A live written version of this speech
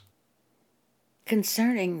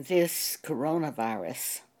Concerning this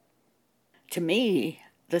coronavirus, to me,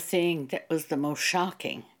 the thing that was the most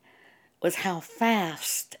shocking was how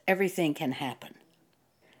fast everything can happen.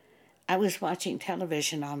 I was watching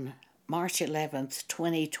television on March 11th,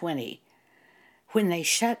 2020, when they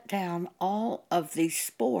shut down all of these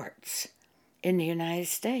sports in the United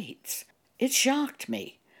States. It shocked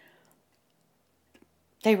me.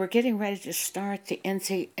 They were getting ready to start the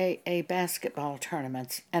NCAA basketball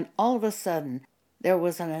tournaments, and all of a sudden there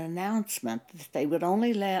was an announcement that they would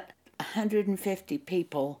only let 150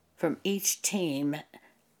 people from each team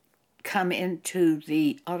come into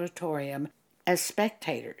the auditorium as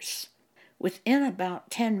spectators. Within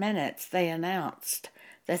about 10 minutes, they announced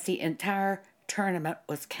that the entire tournament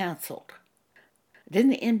was canceled. Then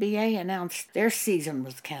the NBA announced their season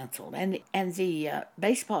was canceled, and the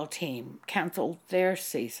baseball team canceled their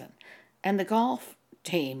season, and the golf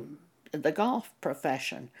team, the golf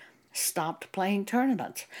profession, stopped playing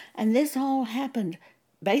tournaments. And this all happened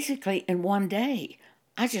basically in one day.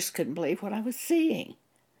 I just couldn't believe what I was seeing.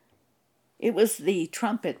 It was the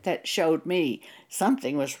trumpet that showed me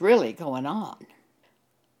something was really going on.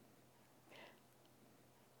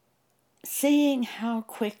 Seeing how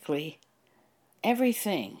quickly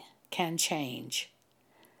everything can change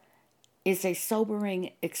is a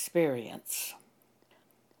sobering experience.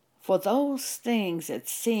 For those things that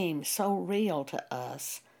seem so real to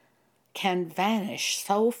us can vanish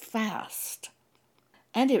so fast.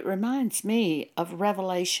 And it reminds me of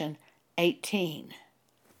Revelation 18.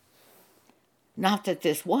 Not that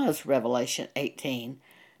this was Revelation 18,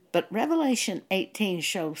 but Revelation 18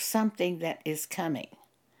 shows something that is coming.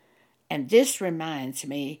 And this reminded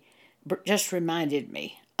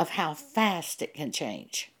me of how fast it can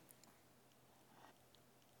change.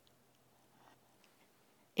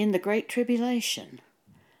 In the Great Tribulation,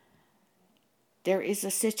 there is a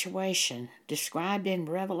situation described in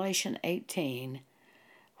Revelation 18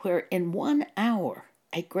 where in 1 hour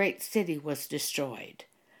a great city was destroyed.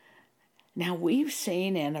 Now we've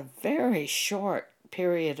seen in a very short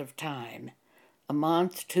period of time, a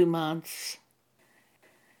month, 2 months,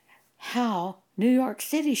 how New York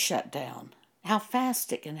City shut down, how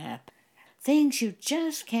fast it can happen. Things you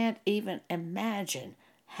just can't even imagine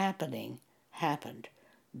happened.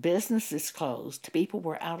 Businesses closed, people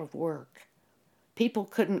were out of work. People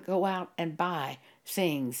couldn't go out and buy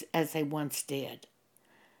things as they once did.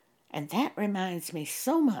 And that reminds me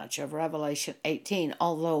so much of Revelation 18,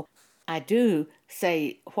 although I do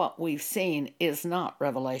say what we've seen is not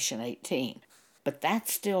Revelation 18, but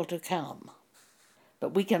that's still to come.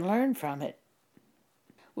 But we can learn from it.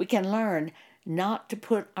 We can learn not to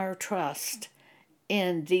put our trust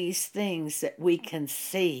in these things that we can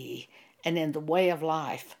see and in the way of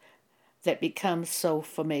life that becomes so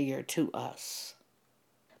familiar to us,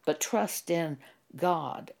 but trust in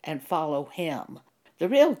God and follow Him. The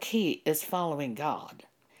real key is following God.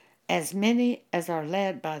 As many as are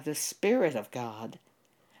led by the Spirit of God,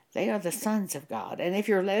 they are the sons of God. And if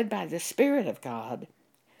you're led by the Spirit of God,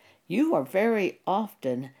 you are very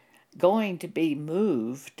often going to be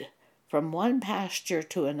moved from one pasture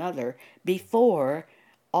to another before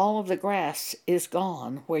all of the grass is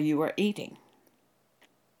gone where you are eating.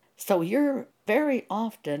 So you're very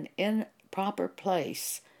often in proper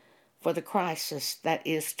place for the crisis that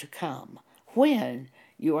is to come when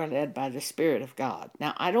you are led by the Spirit of God.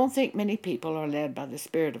 Now, I don't think many people are led by the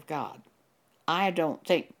Spirit of God. I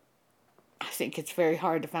think it's very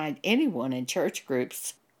hard to find anyone in church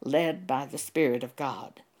groups led by the Spirit of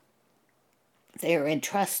God. They are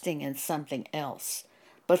entrusting in something else.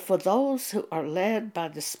 But for those who are led by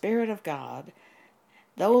the Spirit of God,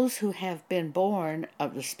 those who have been born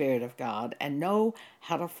of the Spirit of God and know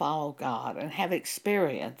how to follow God and have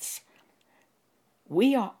experience,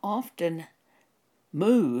 we are often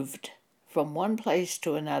moved from one place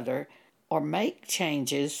to another or make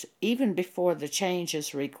changes even before the change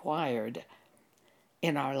is required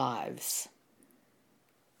in our lives.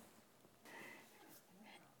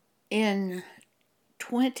 In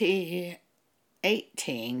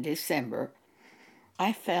 2018, December,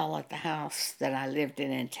 I fell at the house that I lived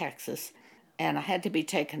in Texas, and I had to be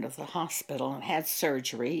taken to the hospital and had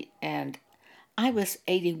surgery, and I was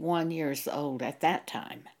 81 years old at that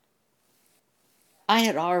time. I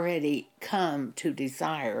had already come to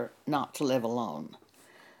desire not to live alone.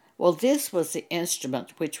 Well, this was the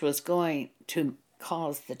instrument which was going to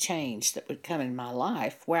cause the change that would come in my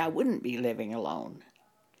life where I wouldn't be living alone.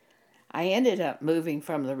 I ended up moving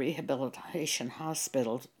from the rehabilitation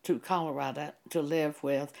hospital to Colorado to live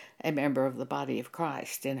with a member of the Body of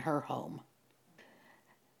Christ in her home.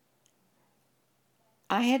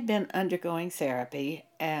 I had been undergoing therapy,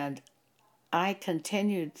 and I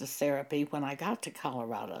continued the therapy when I got to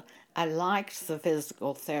Colorado. I liked the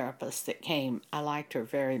physical therapist that came. I liked her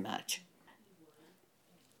very much.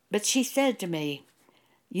 But she said to me,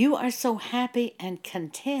 "You are so happy and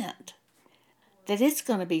content that it's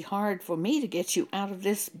going to be hard for me to get you out of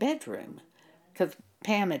this bedroom." Because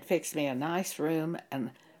Pam had fixed me a nice room,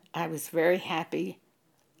 and I was very happy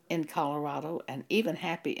in Colorado and even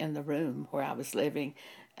happy in the room where I was living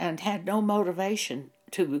and had no motivation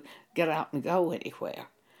to get out and go anywhere.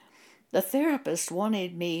 The therapist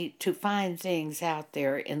wanted me to find things out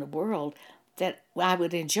there in the world that I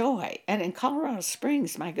would enjoy. And in Colorado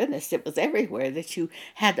Springs, my goodness, it was everywhere that you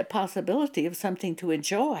had the possibility of something to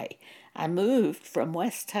enjoy. I moved from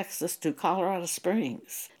West Texas to Colorado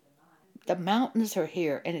Springs. The mountains are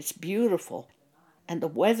here, and it's beautiful, and the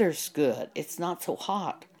weather's good. It's not so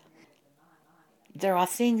hot. There are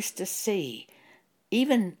things to see.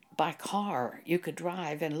 Even by car, you could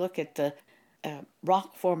drive and look at the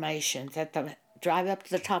rock formations, drive up to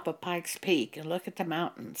the top of Pikes Peak and look at the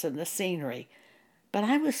mountains and the scenery. But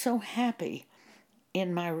I was so happy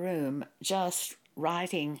in my room just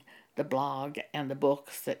writing the blog and the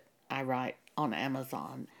books that I write on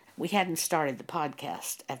Amazon. We hadn't started the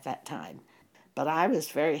podcast at that time, but I was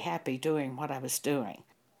very happy doing what I was doing.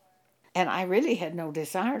 And I really had no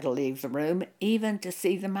desire to leave the room, even to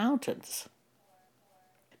see the mountains.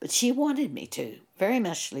 But she wanted me to, very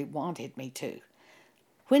much wanted me to.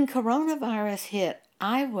 When coronavirus hit,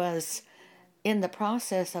 I was in the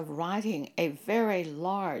process of writing a very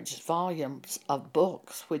large volumes of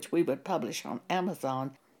books, which we would publish on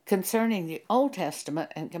Amazon, concerning the Old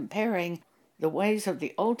Testament and comparing the ways of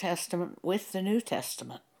the Old Testament with the New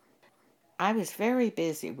Testament. I was very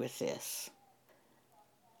busy with this,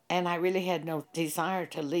 and I really had no desire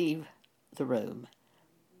to leave the room.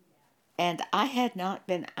 And I had not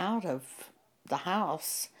been out of the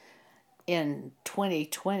house in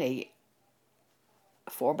 2020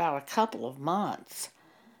 for about a couple of months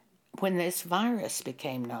when this virus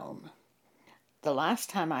became known. The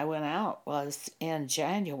last time I went out was in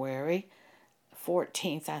January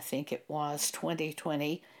 14th, I think it was,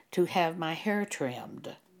 2020, to have my hair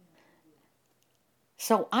trimmed.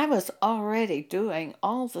 So I was already doing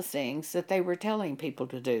all the things that they were telling people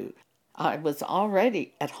to do. I was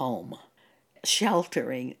already at home,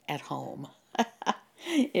 sheltering at home.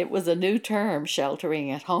 It was a new term, sheltering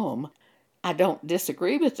at home. I don't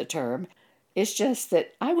disagree with the term. It's just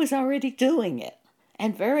that I was already doing it.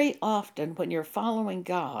 And very often when you're following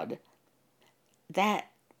God, that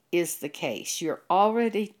is the case. You're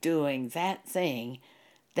already doing that thing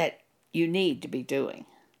that you need to be doing.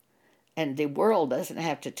 And the world doesn't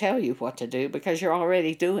have to tell you what to do because you're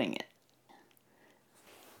already doing it.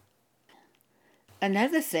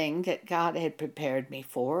 Another thing that God had prepared me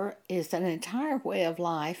for is an entire way of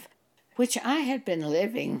life which I had been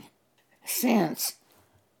living since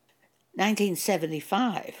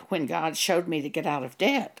 1975, when God showed me to get out of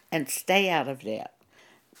debt and stay out of debt.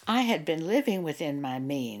 I had been living within my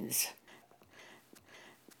means.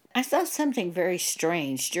 I saw something very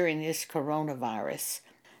strange during this coronavirus.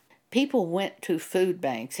 People went to food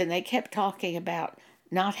banks and they kept talking about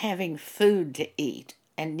not having food to eat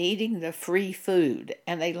and needing the free food,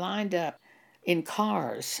 and they lined up in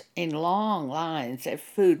cars in long lines at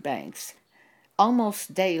food banks.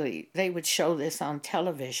 Almost daily, they would show this on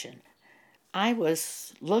television. I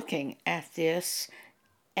was looking at this,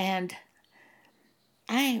 and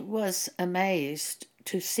I was amazed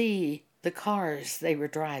to see the cars they were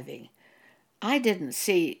driving. I didn't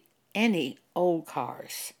see any old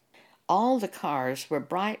cars. All the cars were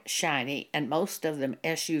bright, shiny, and most of them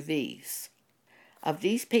SUVs. Of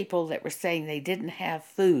these people that were saying they didn't have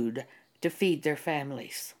food to feed their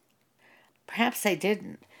families. Perhaps they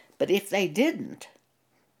didn't, but if they didn't,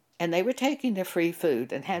 and they were taking the free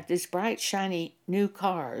food and had these bright, shiny new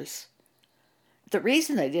cars, the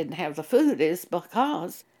reason they didn't have the food is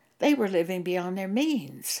because they were living beyond their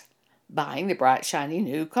means, buying the bright, shiny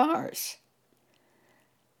new cars.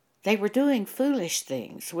 They were doing foolish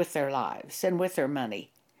things with their lives and with their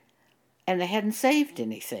money, and they hadn't saved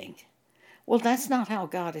anything. Well, that's not how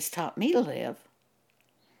God has taught me to live.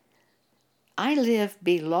 I live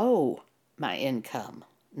below my income,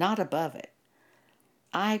 not above it.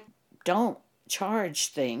 I don't charge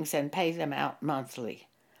things and pay them out monthly.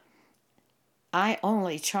 I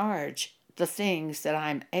only charge the things that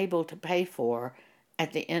I'm able to pay for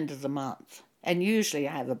at the end of the month. And usually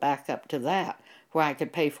I have a backup to that where I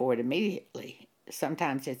could pay for it immediately.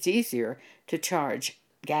 Sometimes it's easier to charge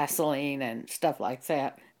gasoline and stuff like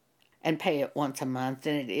that and pay it once a month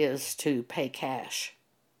than it is to pay cash.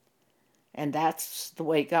 And that's the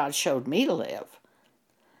way God showed me to live.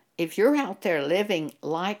 if you're out there living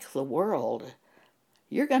like the world,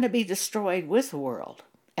 you're going to be destroyed with the world.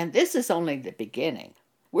 And this is only the beginning.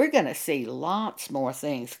 We're going to see lots more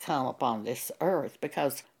things come upon this earth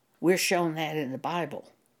because we're shown that in the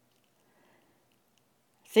Bible.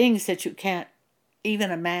 Things that you can't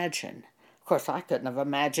even imagine. Of course, I couldn't have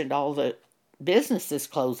imagined all the businesses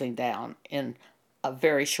closing down in a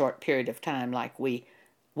very short period of time like we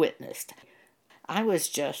witnessed. I was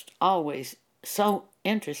just always so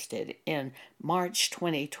interested in March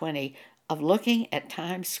 2020 of looking at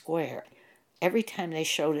Times Square. Every time they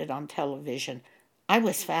showed it on television, I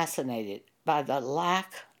was fascinated by the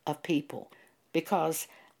lack of people, because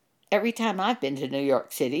every time I've been to New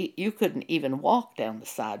York City, you couldn't even walk down the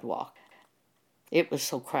sidewalk. It was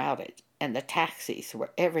so crowded, and the taxis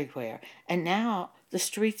were everywhere, and now the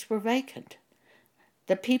streets were vacant.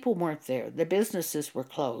 The people weren't there. The businesses were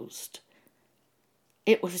closed.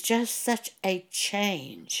 It was just such a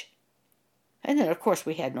change. And then, of course,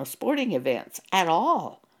 we had no sporting events at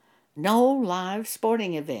all. No live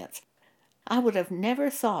sporting events. I would have never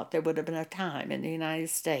thought there would have been a time in the United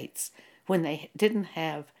States when they didn't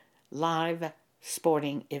have live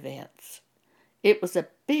sporting events. It was a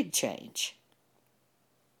big change.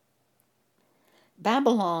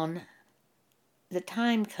 Babylon, the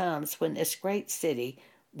time comes when this great city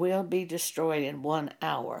will be destroyed in 1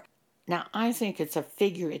 hour. Now, I think it's a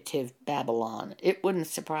figurative Babylon. It wouldn't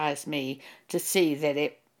surprise me to see that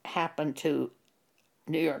it happened to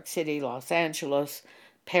New York City, Los Angeles,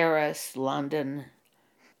 Paris, London,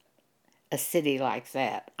 a city like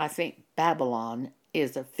that. I think Babylon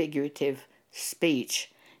is a figurative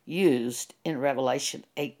speech used in Revelation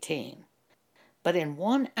 18. But in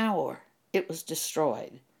 1 hour, it was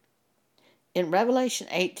destroyed. In Revelation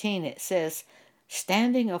 18, it says,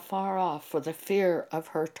 standing afar off for the fear of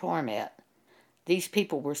her torment. These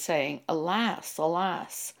people were saying, alas,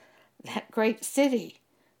 alas, that great city,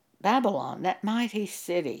 Babylon, that mighty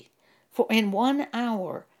city, for in 1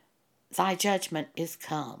 hour thy judgment is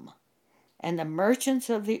come, and the merchants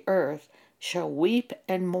of the earth shall weep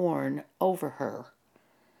and mourn over her,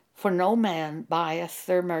 for no man buyeth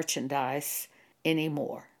their merchandise any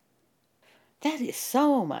more. That is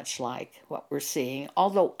so much like what we're seeing,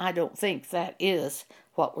 although I don't think that is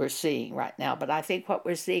what we're seeing right now, but I think what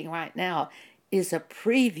we're seeing right now is a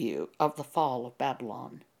preview of the fall of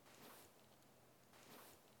Babylon.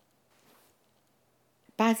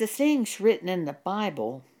 By the things written in the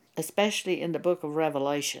Bible, especially in the book of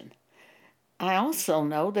Revelation, I also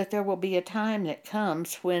know that there will be a time that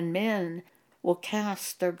comes when men will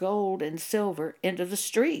cast their gold and silver into the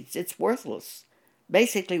streets. It's worthless,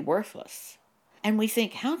 basically worthless. And we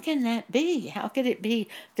think, how can that be? How could it be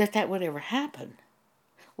that that would ever happen?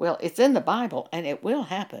 Well, it's in the Bible, and it will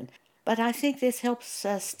happen. But I think this helps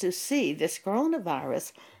us to see, this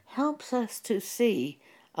coronavirus helps us to see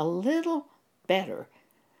a little better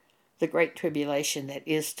the great tribulation that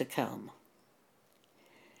is to come.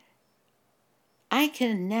 I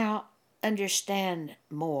can now understand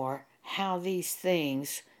more how these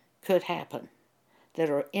things could happen that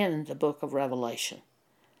are in the book of Revelation.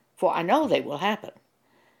 For I know they will happen,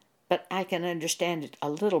 but I can understand it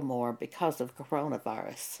a little more because of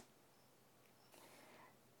coronavirus.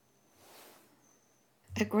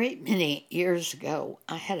 A great many years ago,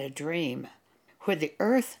 I had a dream where the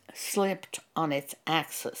earth slipped on its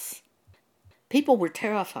axis. People were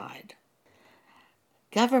terrified.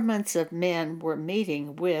 Governments of men were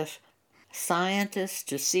meeting with scientists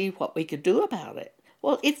to see what we could do about it.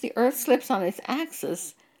 Well, if the earth slips on its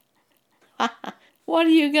axis, what are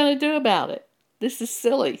you going to do about it? This is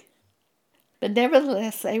silly. But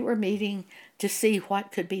nevertheless, they were meeting to see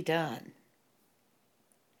what could be done.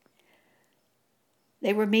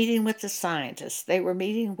 They were meeting with the scientists. They were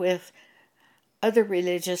meeting with other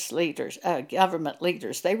religious leaders, government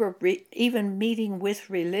leaders. They were even meeting with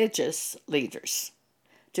religious leaders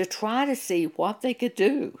to try to see what they could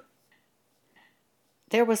do.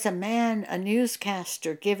 There was a man, a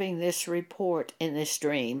newscaster, giving this report in this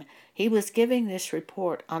dream. He was giving this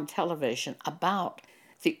report on television about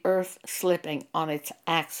the earth slipping on its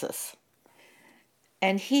axis.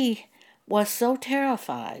 And he was so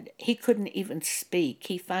terrified, he couldn't even speak.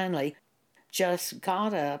 He finally just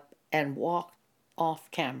got up and walked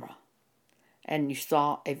off camera. And you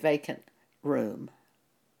saw a vacant room.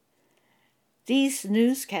 These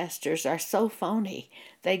newscasters are so phony.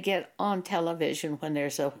 They get on television when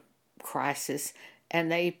there's a crisis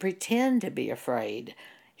and they pretend to be afraid.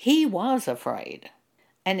 He was afraid.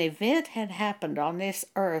 An event had happened on this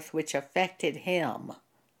earth which affected him.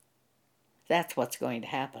 That's what's going to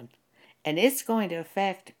happen. And it's going to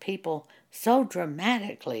affect people so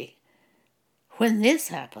dramatically When this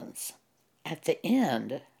happens, at the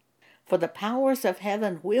end, for the powers of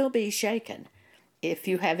heaven will be shaken. If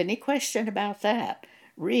you have any question about that,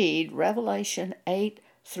 read Revelation 8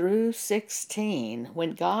 through 16,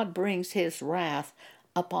 when God brings his wrath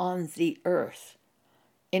upon the earth.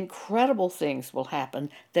 Incredible things will happen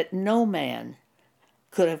that no man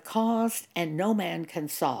could have caused and no man can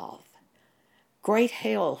solve. Great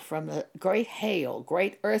hail,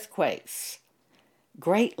 great earthquakes,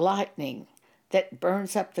 great lightning that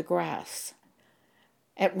burns up the grass.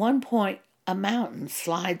 At one point, a mountain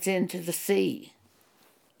slides into the sea.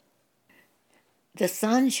 The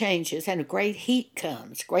sun changes and great heat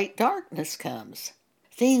comes, great darkness comes.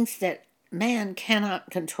 Things that man cannot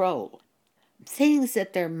control. Things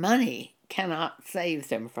that their money cannot save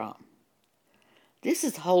them from. This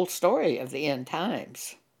is the whole story of the end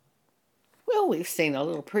times. Well, we've seen a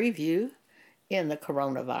little preview in the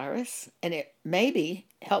coronavirus, and it maybe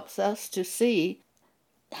helps us to see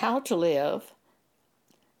how to live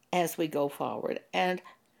as we go forward and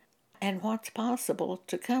what's possible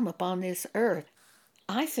to come upon this earth.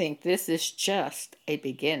 I think this is just a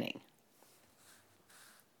beginning.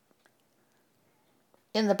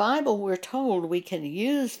 In the Bible, we're told we can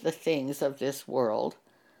use the things of this world,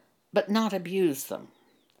 but not abuse them.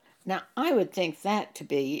 Now, I would think that to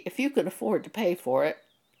be, if you could afford to pay for it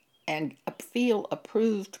and feel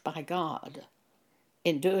approved by God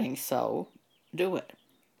in doing so, do it.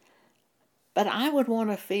 But I would want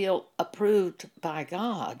to feel approved by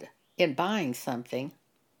God in buying something,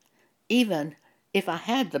 even if I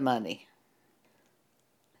had the money.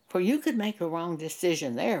 For you could make a wrong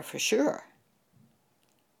decision there for sure.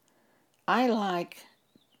 I like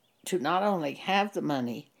to not only have the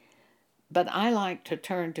money, but I like to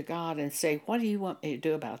turn to God and say, what do you want me to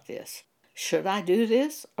do about this? Should I do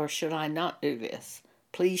this or should I not do this?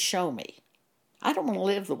 Please show me. I don't want to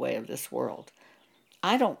live the way of this world.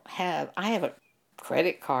 I have a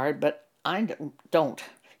credit card, but I don't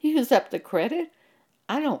use up the credit.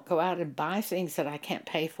 I don't go out and buy things that I can't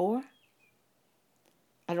pay for.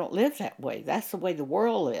 I don't live that way. That's the way the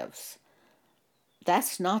world lives.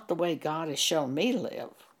 That's not the way God has shown me to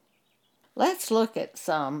live. Let's look at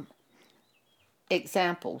some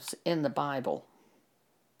examples in the Bible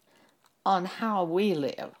on how we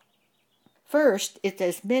live. First, it's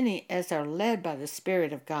as many as are led by the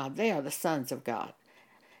Spirit of God. They are the sons of God.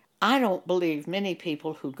 I don't believe many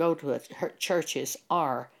people who go to churches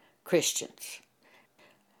are Christians.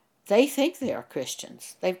 They think they are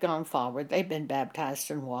Christians. They've gone forward. They've been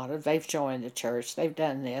baptized in water. They've joined the church. They've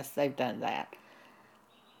done this. They've done that.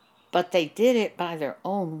 But they did it by their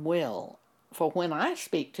own will. For when I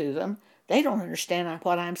speak to them, they don't understand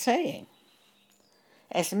what I'm saying.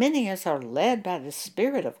 As many as are led by the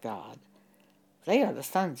Spirit of God, they are the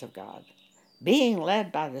sons of God. Being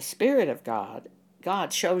led by the Spirit of God,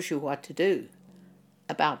 God shows you what to do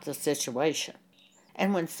about the situation.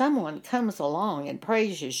 And when someone comes along and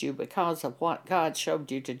praises you because of what God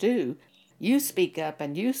showed you to do, you speak up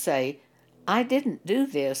and you say, I didn't do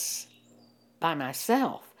this by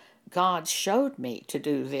myself. God showed me to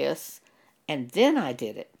do this, and then I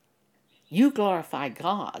did it. You glorify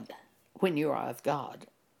God when you are of God.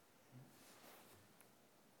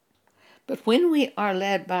 But when we are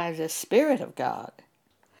led by the Spirit of God,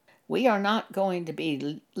 we are not going to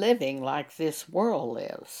be living like this world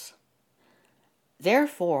lives.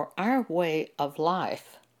 Therefore, our way of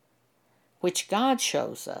life, which God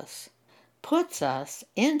shows us, puts us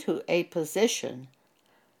into a position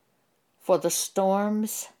for the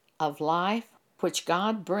storms of life which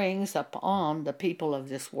God brings upon the people of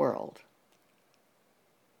this world.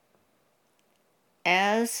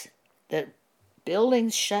 As the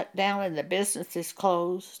buildings shut down and the businesses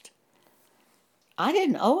closed, I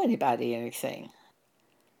didn't owe anybody anything.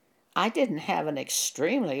 I didn't have an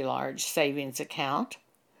extremely large savings account,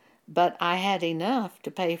 but I had enough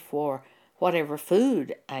to pay for whatever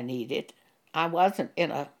food I needed. I wasn't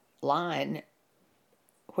in a line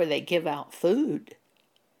where they give out food.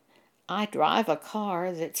 I drive a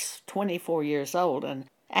car that's 24 years old, and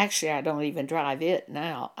actually I don't even drive it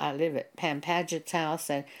now. I live at Pam Paget's house,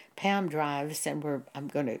 and Pam drives, and I'm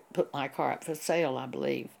going to put my car up for sale, I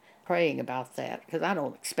believe, praying about that, because I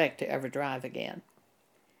don't expect to ever drive again.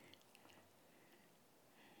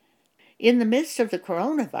 In the midst of the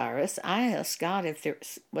coronavirus, I asked God if there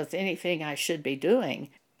was anything I should be doing,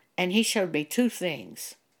 and he showed me two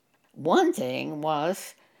things. One thing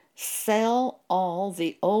was sell all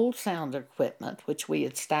the old sound equipment, which we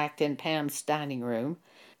had stacked in Pam's dining room.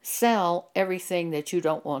 Sell everything that you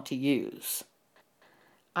don't want to use.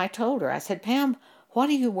 I told her, I said, Pam, what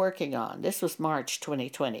are you working on? This was March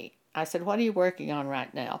 2020. I said, what are you working on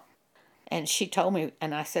right now? And she told me,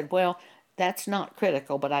 and I said, well, that's not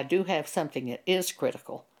critical, but I do have something that is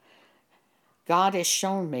critical. God has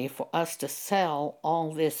shown me for us to sell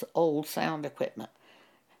all this old sound equipment.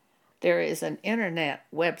 There is an internet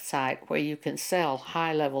website where you can sell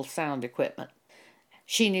high-level sound equipment.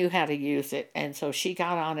 She knew how to use it, and so she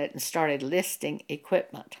got on it and started listing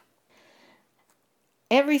equipment.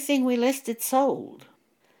 Everything we listed sold.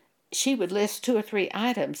 She would list 2 or 3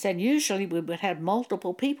 items, and usually we would have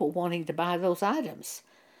multiple people wanting to buy those items.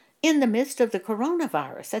 In the midst of the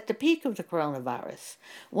coronavirus, at the peak of the coronavirus.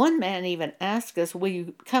 One man even asked us, will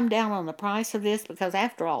you come down on the price of this? Because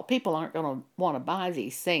after all, people aren't going to want to buy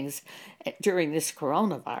these things during this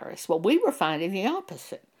coronavirus. Well, we were finding the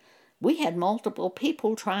opposite. We had multiple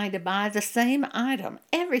people trying to buy the same item.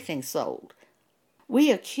 Everything sold.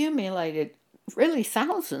 We accumulated really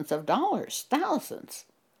thousands of dollars, thousands,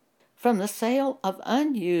 from the sale of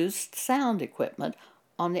unused sound equipment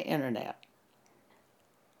on the internet.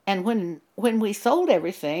 And when we sold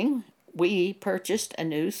everything, we purchased a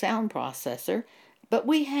new sound processor, but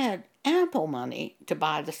we had ample money to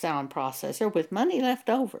buy the sound processor with money left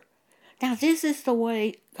over. Now, this is the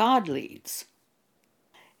way God leads.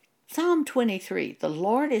 Psalm 23, the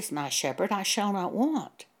Lord is my shepherd, I shall not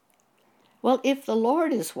want. Well, if the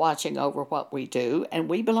Lord is watching over what we do and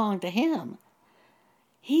we belong to Him,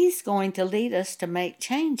 He's going to lead us to make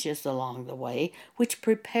changes along the way which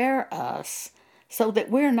prepare us so that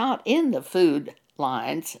we're not in the food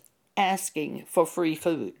lines asking for free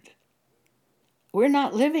food. We're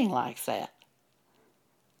not living like that.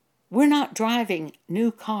 We're not driving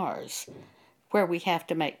new cars where we have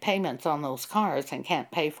to make payments on those cars and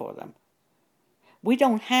can't pay for them. We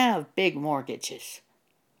don't have big mortgages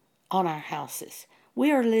on our houses.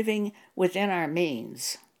 We are living within our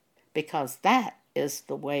means because that is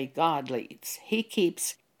the way God leads. He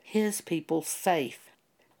keeps His people safe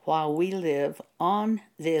while we live on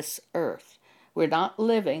this earth. We're not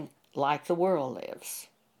living like the world lives.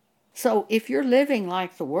 So if you're living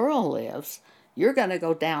like the world lives, you're going to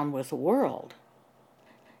go down with the world.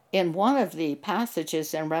 In one of the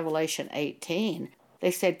passages in Revelation 18,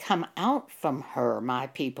 they said, come out from her, my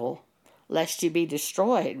people, lest you be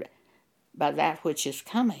destroyed by that which is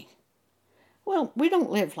coming. Well, we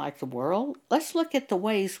don't live like the world. Let's look at the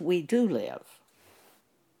ways we do live.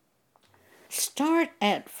 Start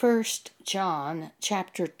at 1 John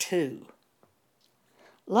chapter 2.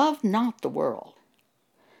 Love not the world,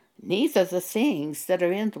 neither the things that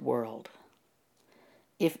are in the world.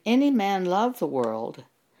 If any man love the world,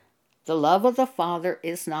 the love of the Father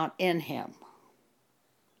is not in him.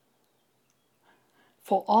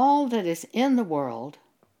 For all that is in the world,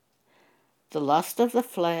 the lust of the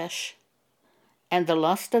flesh, and the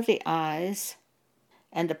lust of the eyes,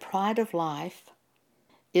 and the pride of life,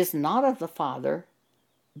 is not of the Father,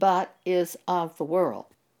 but is of the world.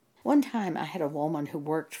 One time I had a woman who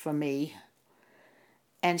worked for me,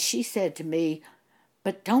 and she said to me,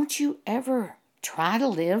 but don't you ever try to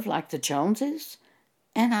live like the Joneses?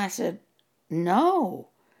 And I said, no.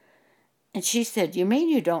 And she said, you mean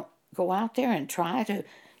you don't go out there and try to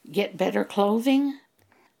get better clothing?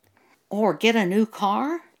 Or get a new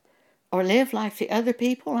car? Or live like the other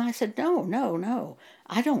people? And I said, no.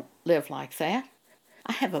 I don't live like that.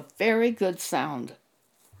 I have a very good sound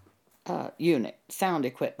unit, sound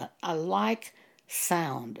equipment. I like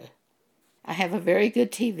sound. I have a very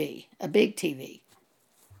good TV, a big TV.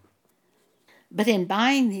 But in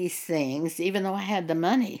buying these things, even though I had the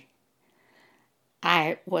money,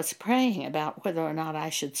 I was praying about whether or not I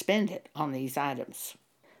should spend it on these items.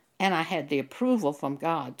 And I had the approval from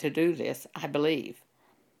God to do this, I believe.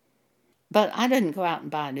 But I didn't go out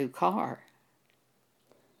and buy a new car.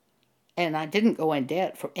 And I didn't go in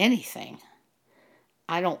debt for anything.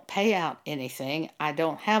 I don't pay out anything. I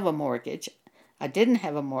don't have a mortgage. I didn't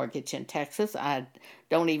have a mortgage in Texas. I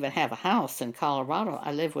don't even have a house in Colorado.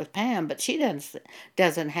 I live with Pam, but she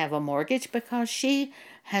doesn't have a mortgage because she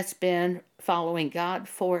has been following God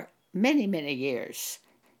for many, many years.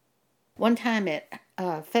 One time at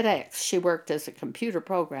FedEx, she worked as a computer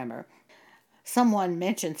programmer. Someone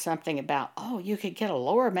mentioned something about, you could get a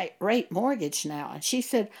lower rate mortgage now. And she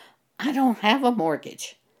said, I don't have a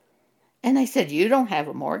mortgage. And they said, you don't have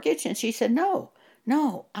a mortgage? And she said, no,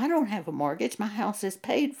 I don't have a mortgage. My house is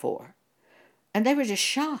paid for. And they were just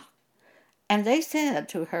shocked. And they said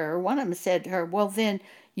to her, one of them said to her, well, then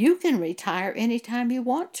you can retire anytime you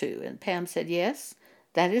want to. And Pam said, yes,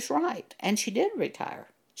 that is right. And she did retire.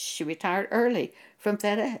 She retired early from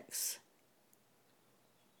FedEx.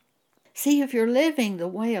 See, if you're living the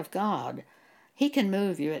way of God, He can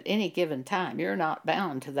move you at any given time. You're not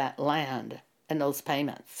bound to that land and those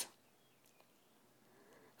payments.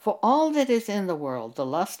 For all that is in the world, the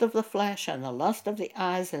lust of the flesh and the lust of the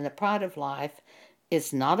eyes and the pride of life,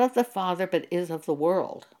 is not of the Father, but is of the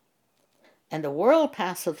world. And the world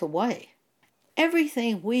passeth away.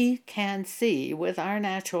 Everything we can see with our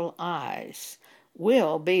natural eyes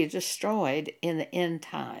will be destroyed in the end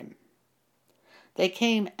time. They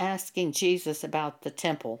came asking Jesus about the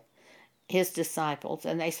temple, his disciples,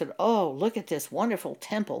 and they said, "Oh, look at this wonderful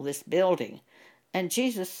temple, this building." And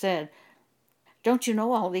Jesus said, "Don't you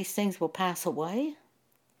know all these things will pass away?"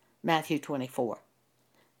 Matthew 24.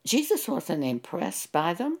 Jesus wasn't impressed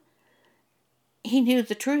by them. He knew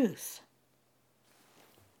the truth.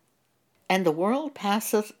 And the world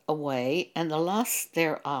passeth away, and the lust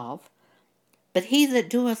thereof, but he that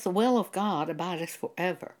doeth the will of God abideth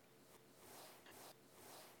forever.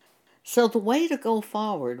 So the way to go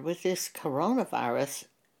forward with this coronavirus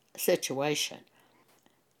situation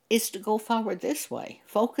is to go forward this way,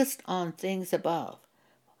 focused on things above,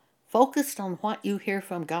 focused on what you hear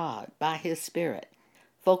from God by His Spirit,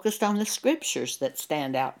 focused on the scriptures that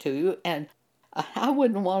stand out to you, and I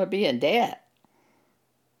wouldn't want to be in debt.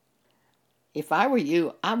 If I were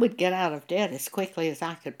you, I would get out of debt as quickly as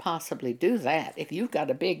I could possibly do that. If you've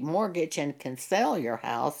got a big mortgage and can sell your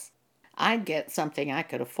house, I'd get something I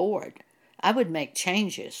could afford. I would make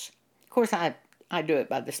changes. Of course, I do it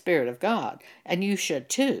by the Spirit of God, and you should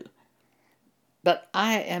too. But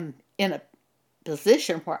I am in a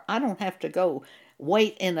position where I don't have to go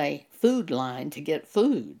wait in a food line to get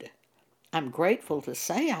food. I'm grateful to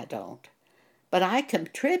say I don't. But I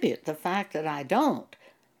contribute the fact that I don't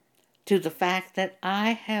to the fact that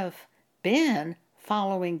I have been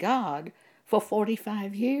following God for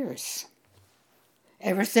 45 years.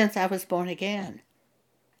 Ever since I was born again,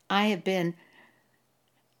 I have been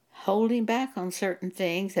holding back on certain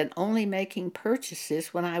things and only making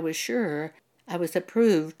purchases when I was sure I was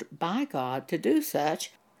approved by God to do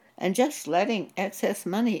such, and just letting excess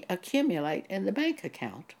money accumulate in the bank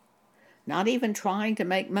account. Not even trying to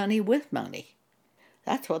make money with money.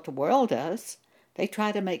 That's what the world does. They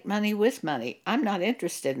try to make money with money. I'm not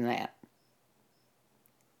interested in that.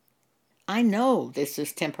 I know this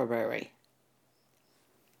is temporary.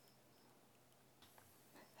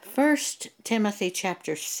 1 Timothy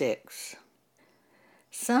chapter 6.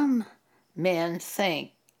 Some men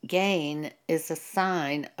think gain is a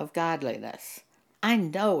sign of godliness. I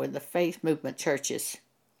know in the faith movement churches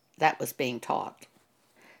that was being taught.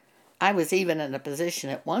 I was even in a position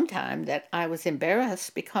at one time that I was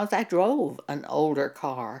embarrassed because I drove an older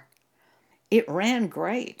car. It ran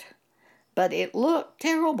great, but it looked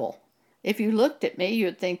terrible. If you looked at me,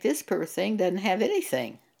 you'd think this poor thing doesn't have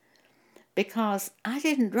anything. Because I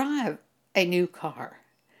didn't drive a new car.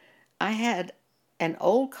 I had an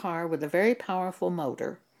old car with a very powerful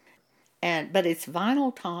motor, but its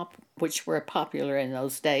vinyl top, which were popular in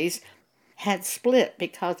those days, had split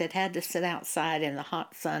because it had to sit outside in the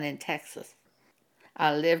hot sun in Texas.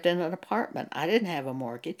 I lived in an apartment. I didn't have a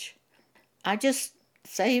mortgage. I just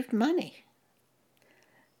saved money.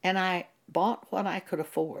 And I bought what I could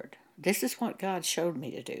afford. This is what God showed me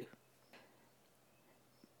to do.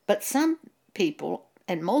 But some people,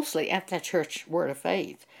 and mostly at that church Word of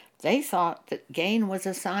Faith, they thought that gain was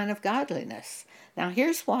a sign of godliness. Now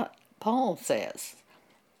here's what Paul says.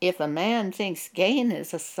 If a man thinks gain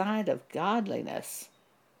is a sign of godliness,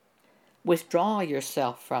 withdraw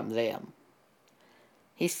yourself from them.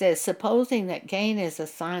 He says, supposing that gain is a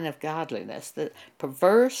sign of godliness, that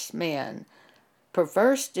perverse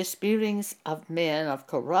disputings of men of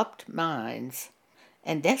corrupt minds,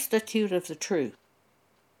 and destitute of the truth,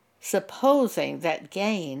 supposing that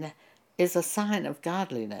gain is a sign of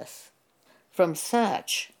godliness, from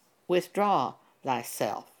such withdraw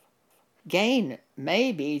thyself. Gain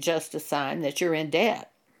may be just a sign that you're in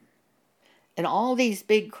debt. And all these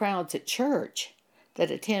big crowds at church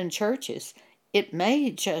that attend churches, it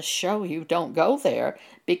may just show you don't go there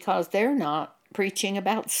because they're not preaching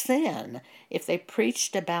about sin. If they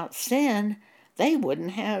preached about sin, they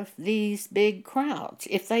wouldn't have these big crowds.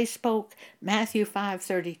 If they spoke Matthew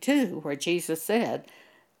 5:32, where Jesus said,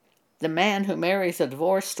 the man who marries a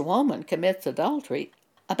divorced woman commits adultery,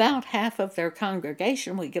 about half of their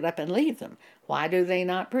congregation would get up and leave them. Why do they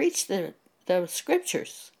not preach the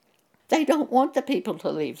scriptures? They don't want the people to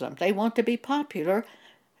leave them. They want to be popular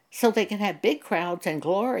so they can have big crowds and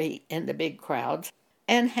glory in the big crowds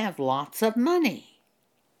and have lots of money.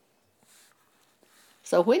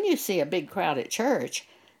 So when you see a big crowd at church,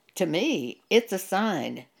 to me, it's a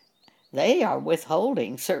sign they are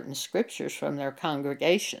withholding certain scriptures from their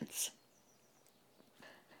congregations.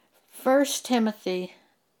 1 Timothy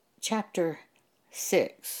chapter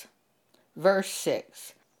 6, verse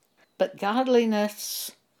 6. But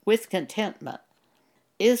godliness with contentment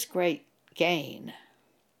is great gain.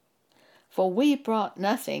 For we brought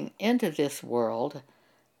nothing into this world,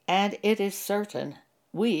 and it is certain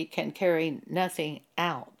we can carry nothing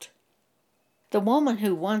out. The woman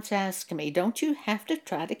who once asked me, "Don't you have to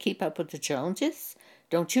try to keep up with the Joneses?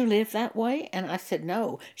 Don't you live that way?" And I said,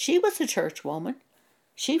 no. She was a church woman.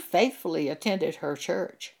 She faithfully attended her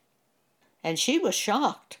church. And she was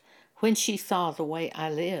shocked when she saw the way I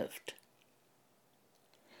lived.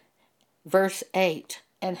 Verse 8,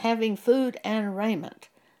 and having food and raiment,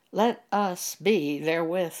 let us be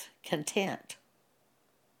therewith content.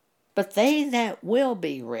 But they that will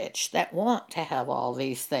be rich, that want to have all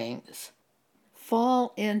these things,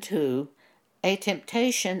 fall into a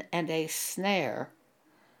temptation and a snare,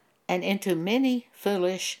 and into many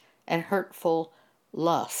foolish and hurtful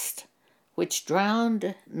lusts, which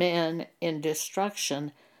drowned men in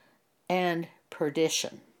destruction and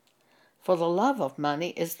perdition. For the love of money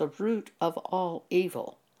is the root of all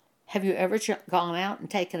evil. Have you ever gone out and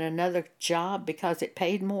taken another job because it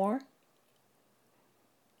paid more?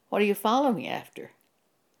 What are you following after?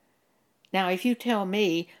 Now, if you tell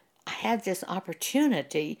me I had this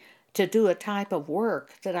opportunity to do a type of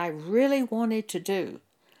work that I really wanted to do,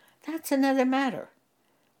 that's another matter.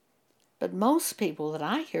 But most people that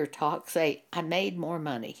I hear talk say, I made more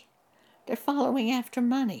money. They're following after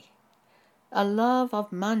money. A love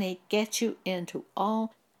of money gets you into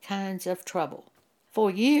all kinds of trouble.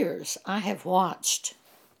 For years, I have watched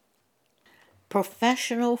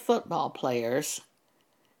professional football players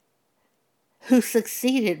who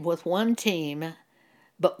succeeded with one team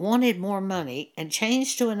but wanted more money and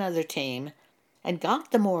changed to another team and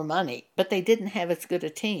got the more money, but they didn't have as good a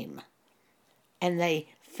team. And they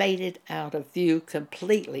faded out of view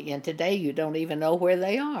completely, and today you don't even know where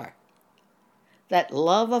they are. That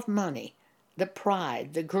love of money, the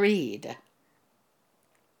pride, the greed,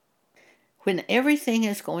 when everything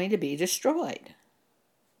is going to be destroyed.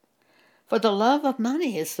 For the love of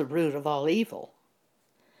money is the root of all evil,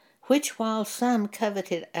 which while some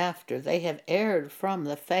coveted after, they have erred from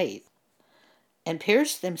the faith, and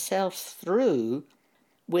pierced themselves through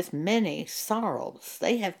with many sorrows.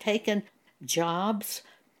 They have taken jobs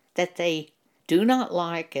that they do not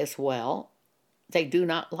like as well. They do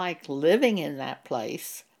not like living in that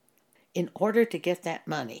place in order to get that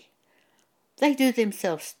money. They do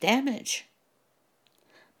themselves damage.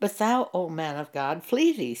 But thou, O man of God,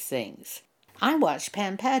 flee these things. I watched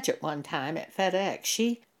Pam Paget one time at FedEx.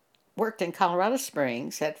 She worked in Colorado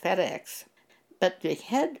Springs at FedEx, but the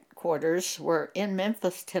headquarters were in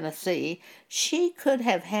Memphis, Tennessee. She could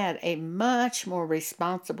have had a much more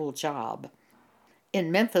responsible job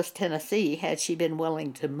in Memphis, Tennessee, had she been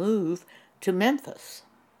willing to move to Memphis.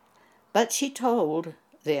 But she told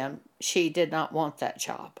them she did not want that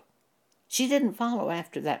job. She didn't follow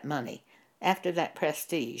after that money, after that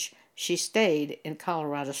prestige. She stayed in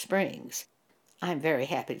Colorado Springs. I'm very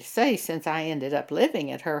happy to say, since I ended up living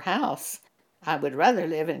at her house, I would rather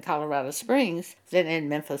live in Colorado Springs than in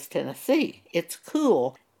Memphis, Tennessee. It's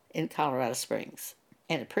cool in Colorado Springs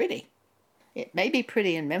and pretty. It may be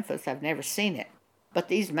pretty in Memphis. I've never seen it. But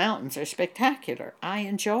these mountains are spectacular. I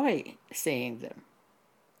enjoy seeing them.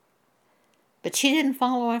 But she didn't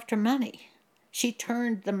follow after money. She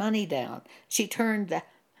turned the money down. She turned the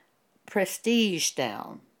prestige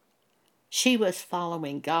down. She was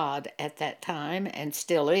following God at that time and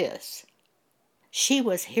still is. She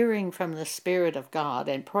was hearing from the Spirit of God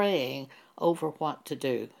and praying over what to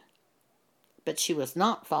do. But she was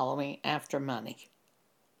not following after money.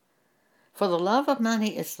 For the love of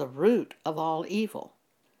money is the root of all evil.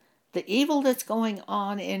 The evil that's going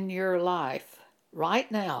on in your life right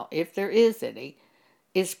now, if there is any,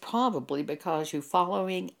 is probably because you're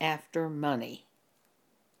following after money.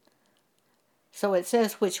 So it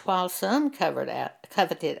says, which while some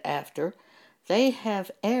coveted after, they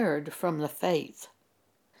have erred from the faith,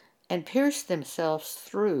 and pierced themselves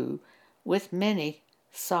through with many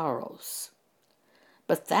sorrows.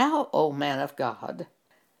 But thou, O man of God,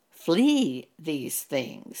 flee these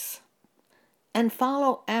things, and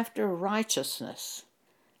follow after righteousness.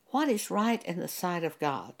 What is right in the sight of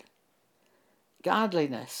God?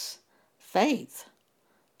 Godliness, faith,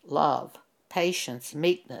 love, patience,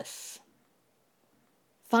 meekness.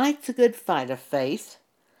 Fight the good fight of faith.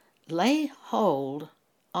 Lay hold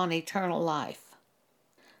on eternal life,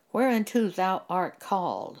 whereunto thou art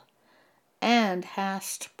called, and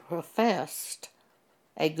hast professed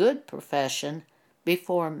a good profession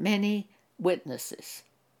before many witnesses.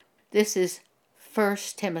 This is 1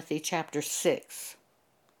 Timothy chapter 6.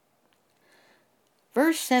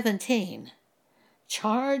 Verse 17,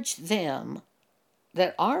 charge them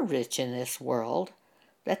that are rich in this world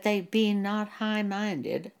that they be not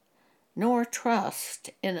high-minded, nor trust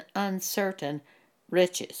in uncertain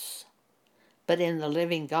riches, but in the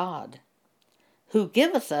living God, who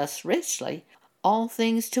giveth us richly all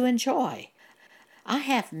things to enjoy. I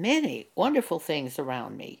have many wonderful things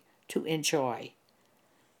around me to enjoy,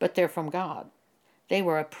 but they're from God. They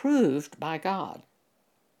were approved by God,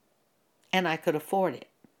 and I could afford it.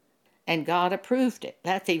 And God approved it.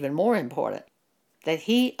 That's even more important, that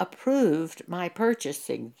He approved my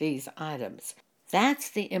purchasing these items. That's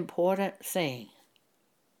the important thing.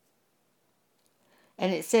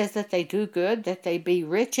 And it says that they do good, that they be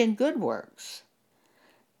rich in good works,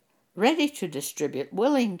 ready to distribute,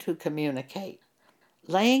 willing to communicate,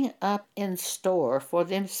 laying up in store for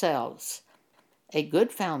themselves a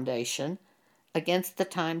good foundation against the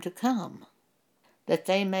time to come, that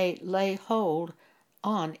they may lay hold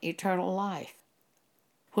on eternal life.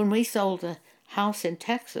 When we sold a house in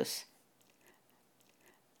Texas,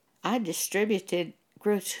 I distributed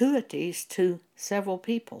gratuities to several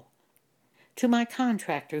people, to my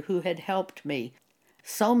contractor who had helped me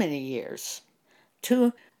so many years,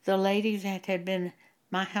 to the lady that had been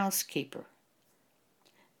my housekeeper,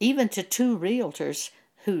 even to 2 realtors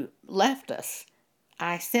who left us.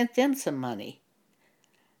 I sent them some money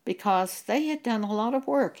because they had done a lot of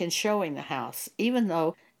work in showing the house, even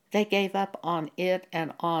though they gave up on it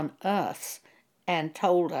and on us and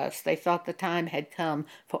told us they thought the time had come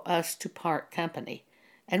for us to part company.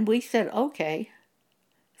 And we said, okay,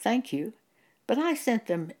 thank you. But I sent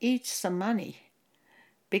them each some money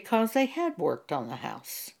because they had worked on the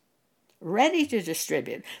house, ready to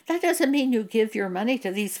distribute. That doesn't mean you give your money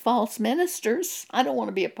to these false ministers. I don't want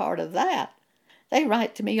to be a part of that. They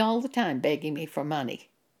write to me all the time begging me for money.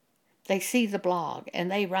 They see the blog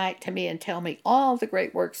and they write to me and tell me all the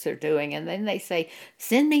great works they're doing, and then they say,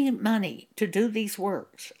 send me money to do these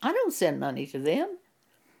works. I don't send money to them.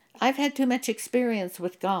 I've had too much experience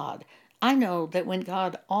with God. I know that when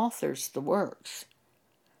God authors the works,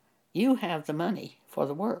 you have the money for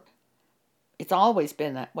the work. It's always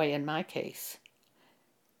been that way in my case.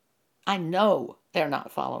 I know they're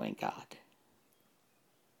not following God.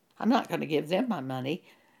 I'm not going to give them my money,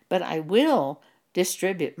 but I will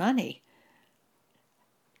distribute money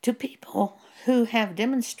to people who have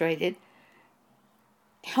demonstrated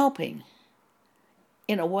helping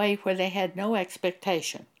in a way where they had no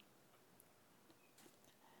expectation.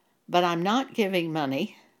 But I'm not giving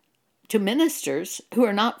money to ministers who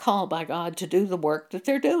are not called by God to do the work that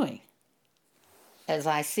they're doing, as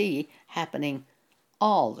I see happening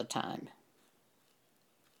all the time.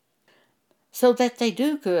 So that they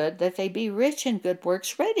do good, that they be rich in good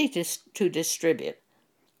works, ready to distribute,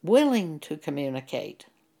 willing to communicate,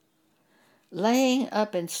 laying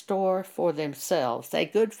up in store for themselves a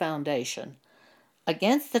good foundation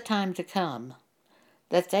against the time to come,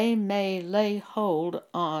 that they may lay hold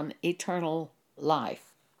on eternal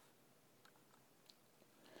life.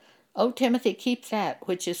 O Timothy, keep that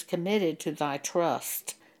which is committed to thy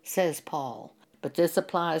trust, says Paul. But this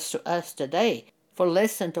applies to us today, for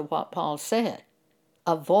listen to what Paul said.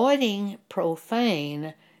 Avoiding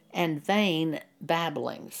profane and vain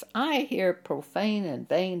babblings. I hear profane and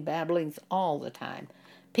vain babblings all the time.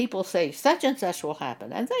 People say such and such will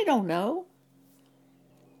happen, and they don't know.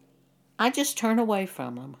 I just turn away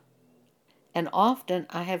from them. And often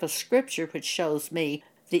I have a scripture which shows me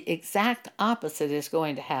the exact opposite is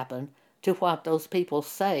going to happen to what those people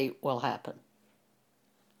say will happen.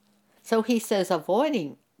 So he says,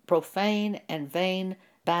 avoiding profane and vain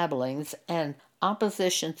babblings and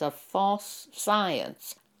oppositions of false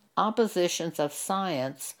science, oppositions of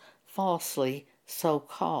science falsely so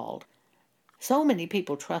called. So many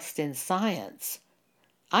people trust in science.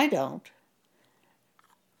 I don't.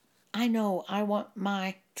 I know I want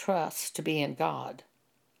my trust to be in God,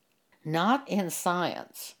 not in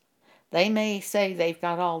science. They may say they've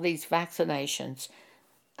got all these vaccinations.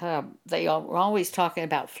 They are always talking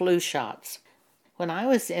about flu shots. When I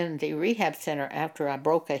was in the rehab center after I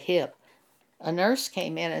broke a hip, a nurse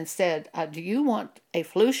came in and said, do you want a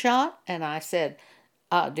flu shot? And I said,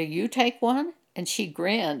 do you take one? And she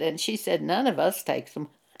grinned and she said, none of us takes them.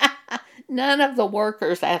 None of the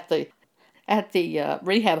workers at the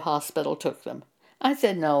rehab hospital took them. I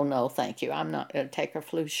said, no, thank you. I'm not going to take a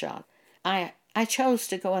flu shot. I chose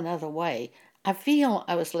to go another way. I feel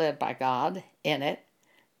I was led by God in it.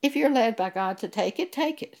 If you're led by God to take it,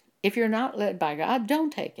 take it. If you're not led by God,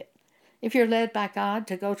 don't take it. If you're led by God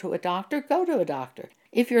to go to a doctor, go to a doctor.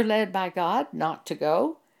 If you're led by God not to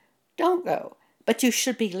go, don't go. But you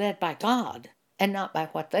should be led by God and not by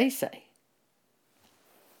what they say.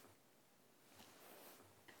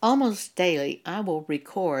 Almost daily, I will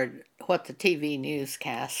record what the TV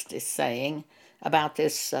newscast is saying about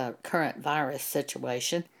this current virus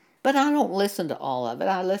situation, but I don't listen to all of it.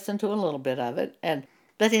 I listen to a little bit of it,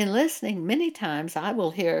 but in listening, many times I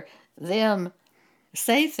will hear them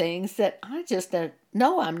say things that I just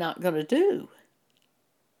know I'm not going to do.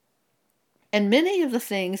 And many of the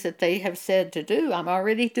things that they have said to do, I'm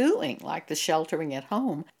already doing, like the sheltering at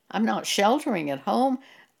home. I'm not sheltering at home.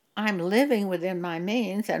 I'm living within my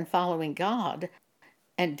means and following God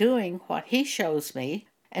and doing what He shows me.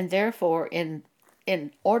 And therefore, in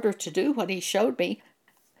order to do what He showed me,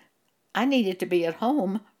 I needed to be at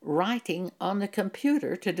home writing on the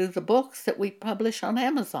computer to do the books that we publish on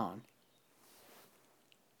Amazon.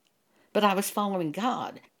 But I was following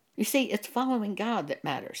God. You see, it's following God that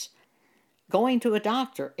matters. Going to a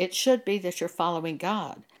doctor, it should be that you're following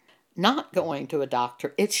God. Not going to a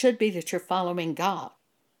doctor, it should be that you're following God.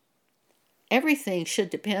 Everything should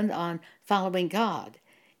depend on following God.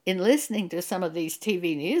 In listening to some of these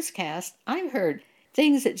TV newscasts, I've heard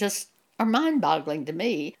things that just are mind-boggling to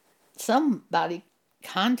me. Somebody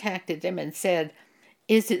contacted them and said,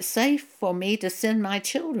 "Is it safe for me to send my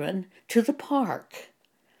children to the park?"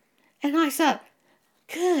 And I thought,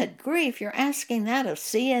 good grief, you're asking that of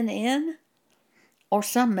CNN? Or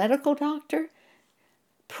some medical doctor?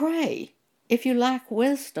 Pray. If you lack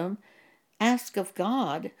wisdom, ask of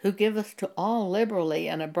God, who giveth to all liberally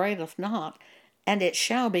and upbraideth not, and it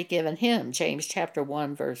shall be given him. James chapter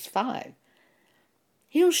 1, verse 5.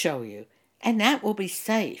 He'll show you, and that will be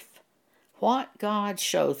safe. What God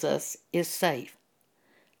shows us is safe.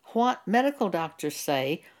 What medical doctors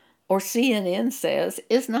say, or CNN says,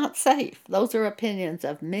 is not safe. Those are opinions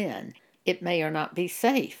of men. It may or not be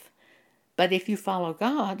safe. But if you follow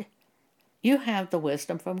God, you have the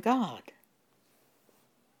wisdom from God.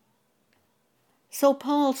 So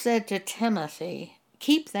Paul said to Timothy,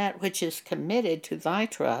 "Keep that which is committed to thy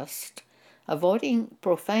trust, avoiding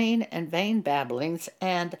profane and vain babblings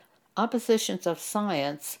and oppositions of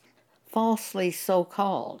science, falsely so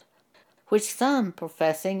called, which some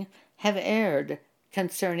professing have erred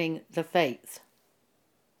concerning the faith."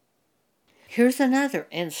 Here's another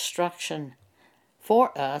instruction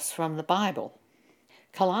for us from the Bible.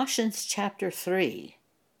 Colossians chapter 3.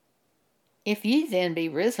 "If ye then be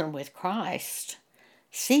risen with Christ,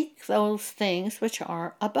 seek those things which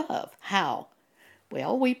are above." How?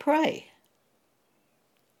 Well, we pray.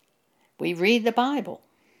 We read the Bible.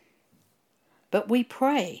 But we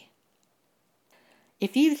pray.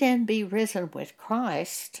 "If ye then be risen with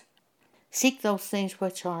Christ, seek those things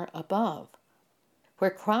which are above,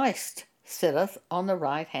 where Christ sitteth on the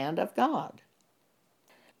right hand of God."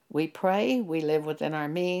 We pray, we live within our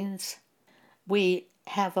means. We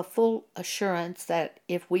have a full assurance that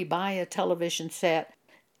if we buy a television set,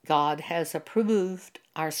 God has approved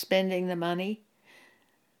our spending the money.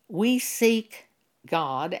 We seek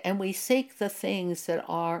God, and we seek the things that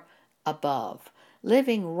are above,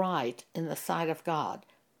 living right in the sight of God,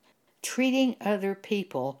 treating other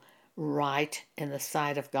people right in the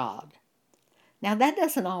sight of God. Now, that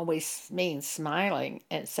doesn't always mean smiling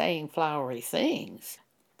and saying flowery things.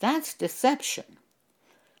 That's deception.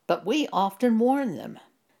 But we often warn them.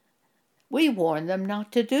 We warn them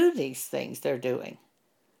not to do these things they're doing.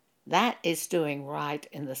 That is doing right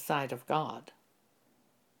in the sight of God.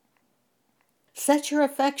 Set your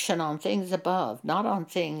affection on things above, not on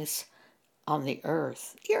things on the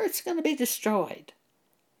earth. Here it's going to be destroyed.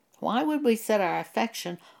 Why would we set our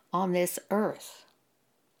affection on this earth?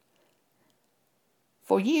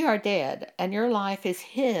 "For ye are dead, and your life is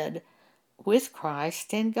hid with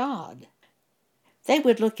Christ in God." They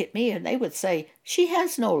would look at me and they would say, "She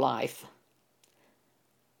has no life."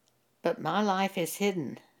 But my life is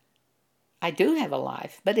hidden. I do have a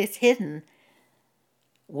life, but it's hidden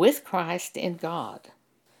with Christ in God.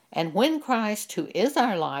 "And when Christ, who is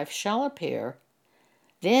our life, shall appear,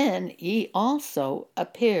 then ye also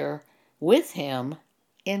appear with him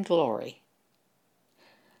in glory.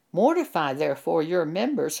 Mortify therefore your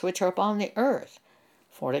members which are upon the earth,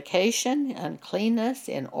 fornication, uncleanness,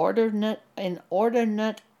 inordinate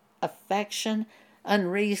affection,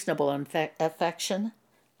 unreasonable affection,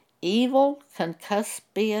 evil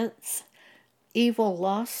concupiscence, evil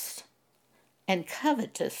lust, and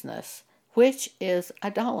covetousness, which is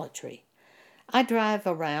idolatry." I drive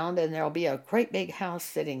around and there'll be a great big house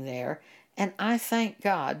sitting there, and I thank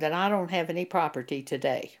God that I don't have any property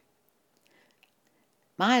today.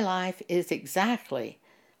 My life is exactly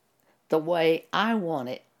the way I want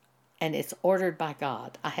it, and it's ordered by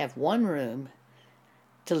God. I have one room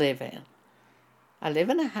to live in. I live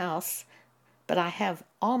in a house, but I have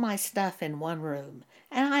all my stuff in one room,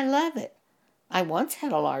 and I love it. I once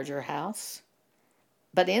had a larger house,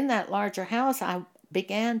 But in that larger house, I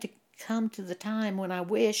began to come to the time when I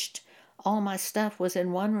wished all my stuff was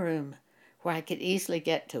in one room where I could easily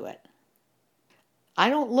get to it. I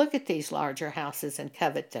don't look at these larger houses and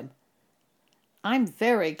covet them. I'm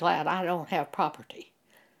very glad I don't have property.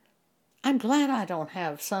 I'm glad I don't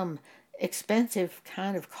have some expensive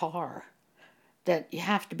kind of car that you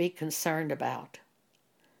have to be concerned about.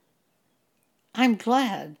 I'm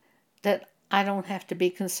glad that I don't have to be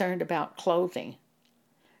concerned about clothing.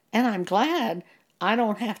 And I'm glad I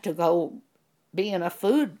don't have to go be in a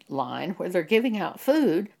food line where they're giving out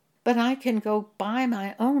food, but I can go buy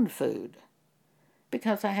my own food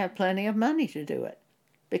because I have plenty of money to do it,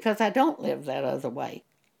 because I don't live that other way.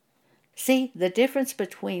 See, the difference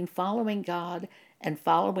between following God and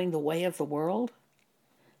following the way of the world?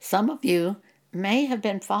 Some of you may have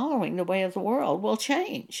been following the way of the world. Well,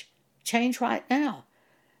 change. Change right now.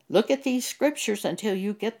 Look at these scriptures until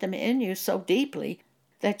you get them in you so deeply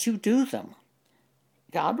that you do them.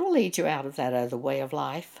 God will lead you out of that other way of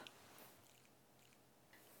life.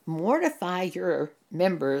 Mortify your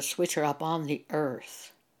members which are upon the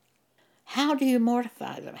earth. How do you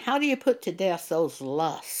mortify them? How do you put to death those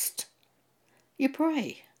lusts? You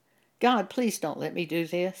pray. God, please don't let me do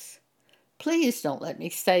this. Please don't let me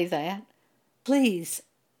say that. Please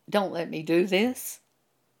don't let me do this.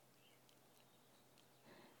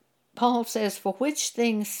 Paul says, for which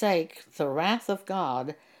things' sake the wrath of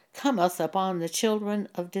God cometh upon the children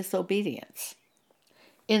of disobedience,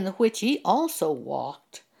 in the which ye also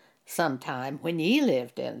walked sometime when ye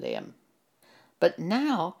lived in them. But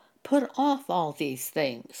now put off all these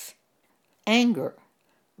things: anger,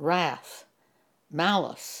 wrath,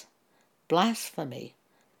 malice, blasphemy,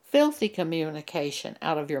 filthy communication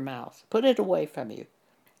out of your mouth. Put it away from you.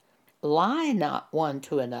 Lie not one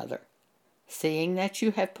to another, seeing that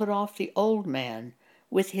you have put off the old man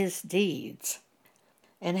with his deeds,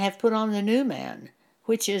 and have put on the new man,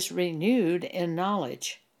 which is renewed in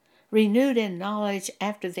knowledge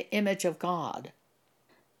after the image of God,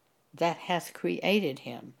 that hath created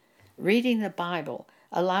him. Reading the Bible,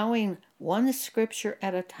 allowing one scripture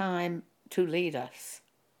at a time to lead us.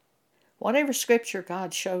 Whatever scripture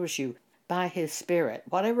God shows you by His Spirit,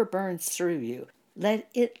 whatever burns through you, let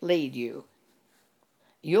it lead you.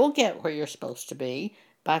 You'll get where you're supposed to be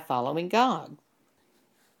by following God.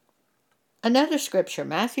 Another scripture,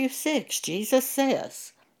 Matthew 6, Jesus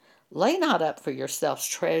says, lay not up for yourselves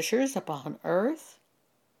treasures upon earth,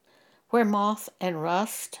 where moth and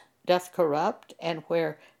rust doth corrupt, and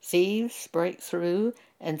where thieves break through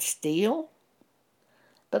and steal.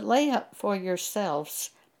 But lay up for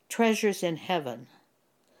yourselves treasures in heaven,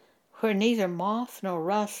 where neither moth nor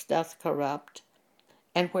rust doth corrupt,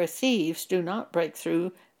 and where thieves do not break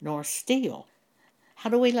through nor steal. How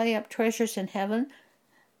do we lay up treasures in heaven?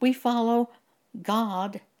 We follow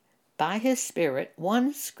God by His Spirit,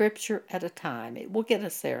 one scripture at a time. It will get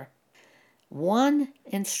us there. One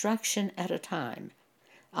instruction at a time.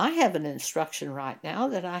 I have an instruction right now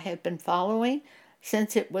that I have been following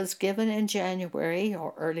since it was given in January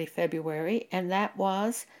or early February, and that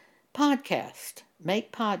was podcast.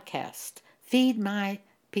 Make podcast. Feed my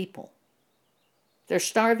people. They're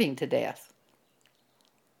starving to death.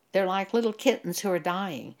 They're like little kittens who are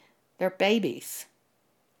dying. They're babies.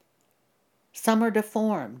 Some are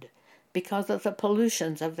deformed because of the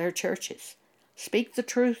pollutions of their churches. Speak the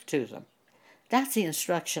truth to them. That's the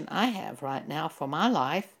instruction I have right now for my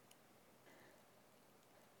life.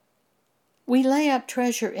 We lay up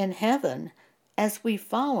treasure in heaven as we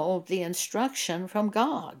follow the instruction from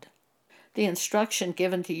God. The instruction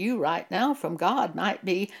given to you right now from God might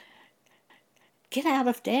be, get out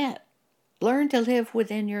of debt. Learn to live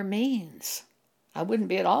within your means. I wouldn't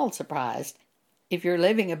be at all surprised if you're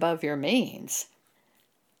living above your means,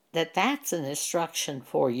 that's an instruction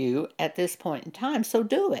for you at this point in time. So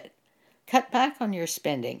do it. Cut back on your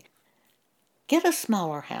spending. Get a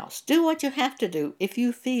smaller house. Do what you have to do if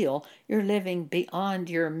you feel you're living beyond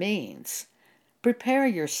your means. Prepare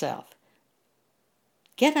yourself.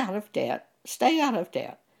 Get out of debt. Stay out of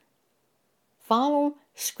debt. Follow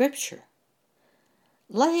Scripture.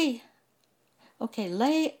 Lay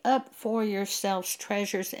up for yourselves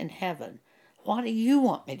treasures in heaven. What do you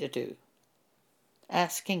want me to do?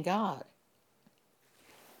 Asking God.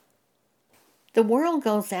 The world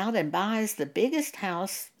goes out and buys the biggest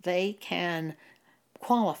house they can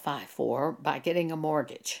qualify for by getting a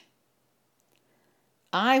mortgage.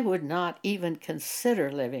 I would not even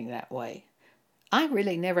consider living that way. I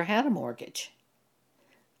really never had a mortgage.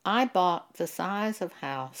 I bought the size of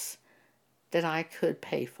house that I could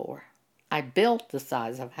pay for. I built the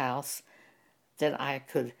size of house that I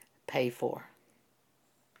could pay for.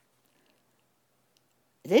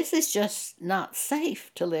 This is just not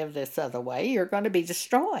safe to live this other way. You're going to be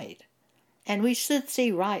destroyed. And we should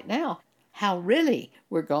see right now how really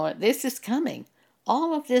this is coming.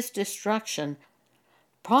 All of this destruction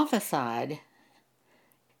prophesied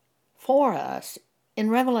for us in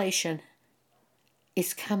Revelation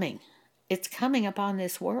is coming. It's coming upon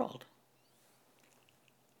this world.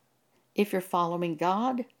 If you're following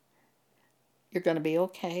God, you're going to be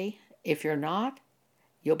okay. If you're not,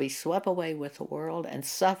 you'll be swept away with the world and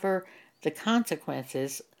suffer the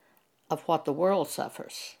consequences of what the world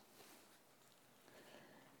suffers.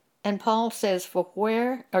 And Paul says,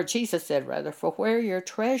 Jesus said rather, for where your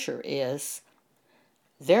treasure is,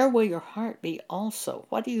 there will your heart be also.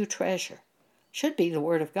 What do you treasure? Should be the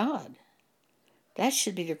Word of God. That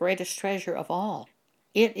should be the greatest treasure of all.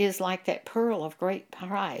 It is like that pearl of great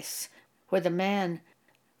price, where the man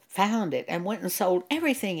found it and went and sold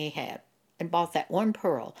everything he had and bought that one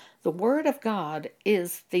pearl. The Word of God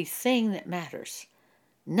is the thing that matters.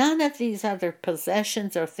 None of these other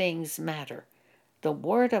possessions or things matter. The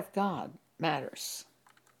Word of God matters.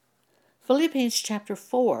 Philippians chapter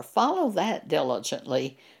 4, follow that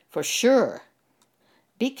diligently for sure.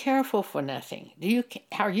 Be careful for nothing.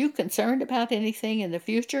 Are you concerned about anything in the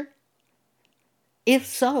future? If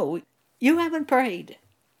so, you haven't prayed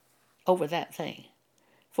over that thing.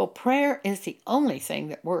 For prayer is the only thing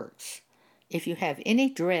that works if you have any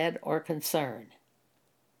dread or concern.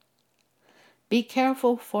 Be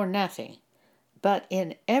careful for nothing, but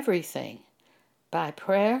in everything, by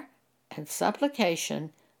prayer and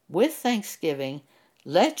supplication, with thanksgiving,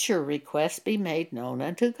 let your requests be made known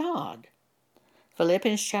unto God.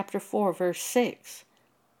 Philippians chapter 4, verse 6.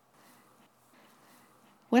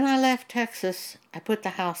 When I left Texas, I put the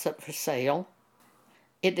house up for sale.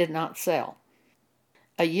 It did not sell.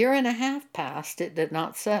 A year and a half passed, it did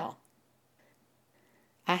not sell.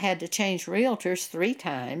 I had to change realtors 3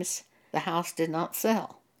 times. The house did not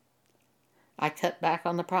sell. I cut back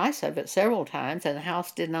on the price of it several times, and the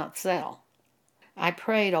house did not sell. I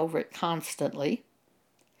prayed over it constantly.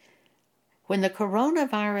 When the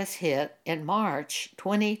coronavirus hit in March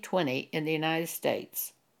 2020 in the United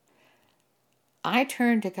States, I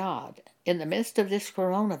turned to God in the midst of this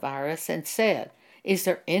coronavirus and said, is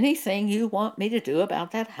there anything you want me to do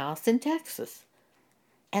about that house in Texas?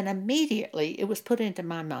 And immediately it was put into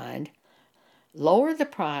my mind, lower the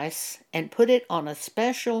price and put it on a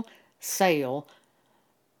special sale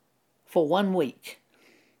for 1 week.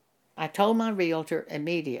 I told my realtor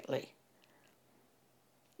immediately.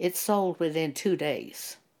 It sold within 2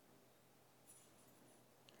 days.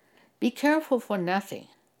 Be careful for nothing,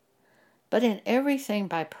 but in everything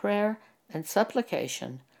by prayer and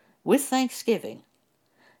supplication, with thanksgiving,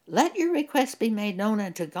 let your requests be made known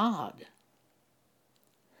unto God.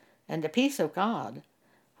 And the peace of God,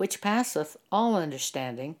 which passeth all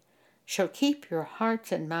understanding, shall keep your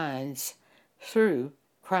hearts and minds through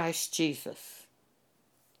Christ Jesus.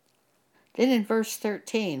 Then in verse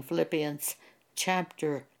 13, Philippians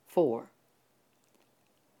chapter 4,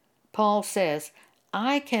 Paul says,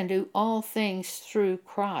 I can do all things through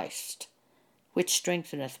Christ, which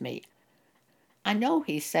strengtheneth me. I know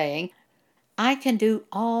he's saying, I can do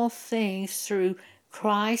all things through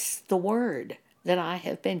Christ, the Word that I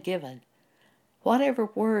have been given. Whatever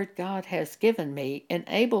word God has given me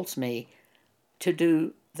enables me to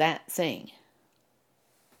do that thing.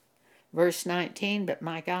 Verse 19, but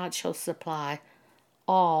my God shall supply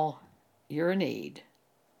all your need.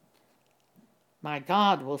 My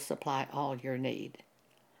God will supply all your need.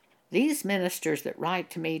 These ministers that write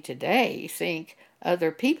to me today think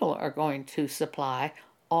other people are going to supply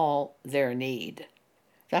all their need.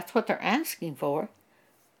 That's what they're asking for,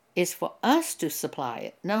 is for us to supply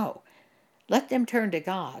it. No. Let them turn to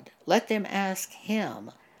God. Let them ask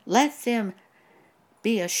Him. Let them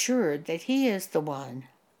be assured that He is the one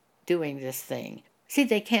doing this thing. See,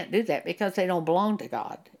 they can't do that because they don't belong to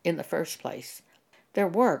God in the first place. Their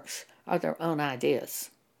works are their own ideas.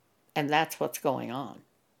 And that's what's going on.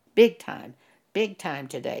 Big time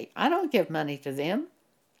today. I don't give money to them.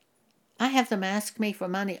 I have them ask me for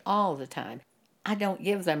money all the time. I don't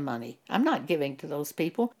give them money. I'm not giving to those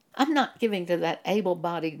people. I'm not giving to that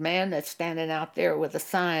able-bodied man that's standing out there with a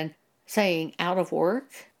sign saying out of work.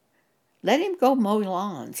 Let him go mow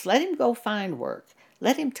lawns. Let him go find work.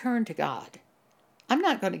 Let him turn to God. I'm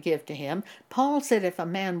not going to give to him. Paul said, if a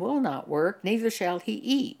man will not work, neither shall he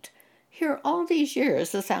eat. Here, all these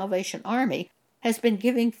years, the Salvation Army has been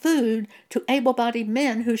giving food to able-bodied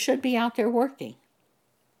men who should be out there working.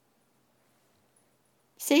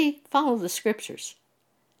 See, follow the scriptures.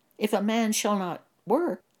 If a man shall not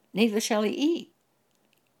work, neither shall he eat.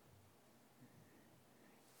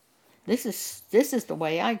 This is the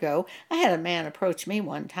way I go. I had a man approach me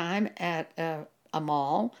one time at a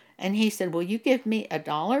mall, and he said, "Will you give me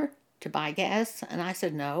 $1 to buy gas?" And I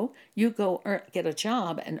said, "No, you go get a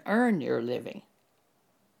job and earn your living."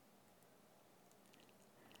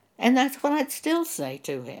 And that's what I'd still say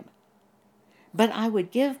to him. But I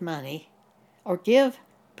would give money or give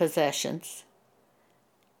possessions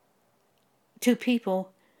to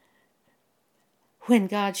people when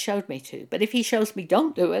God showed me to. But if he shows me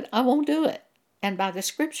don't do it, I won't do it. And by the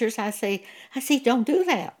scriptures, I say, don't do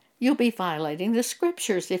that. You'll be violating the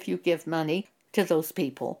scriptures if you give money to those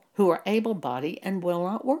people who are able-bodied and will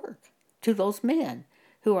not work, to those men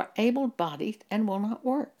who are able-bodied and will not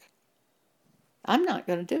work. I'm not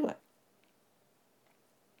going to do it.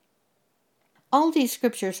 All these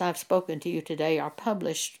scriptures I've spoken to you today are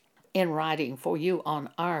published in writing for you on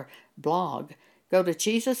our blog. Go to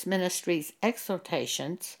Jesus Ministries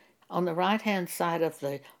Exhortations. On the right-hand side of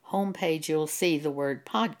the homepage, you'll see the word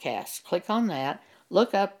podcast. Click on that.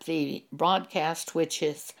 Look up the broadcast, which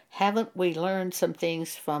is Haven't We Learned Some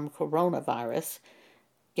Things from Coronavirus?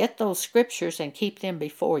 Get those scriptures and keep them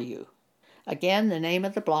before you. Again, the name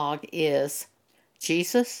of the blog is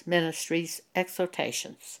Jesus Ministries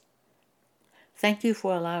Exhortations. Thank you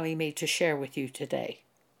for allowing me to share with you today.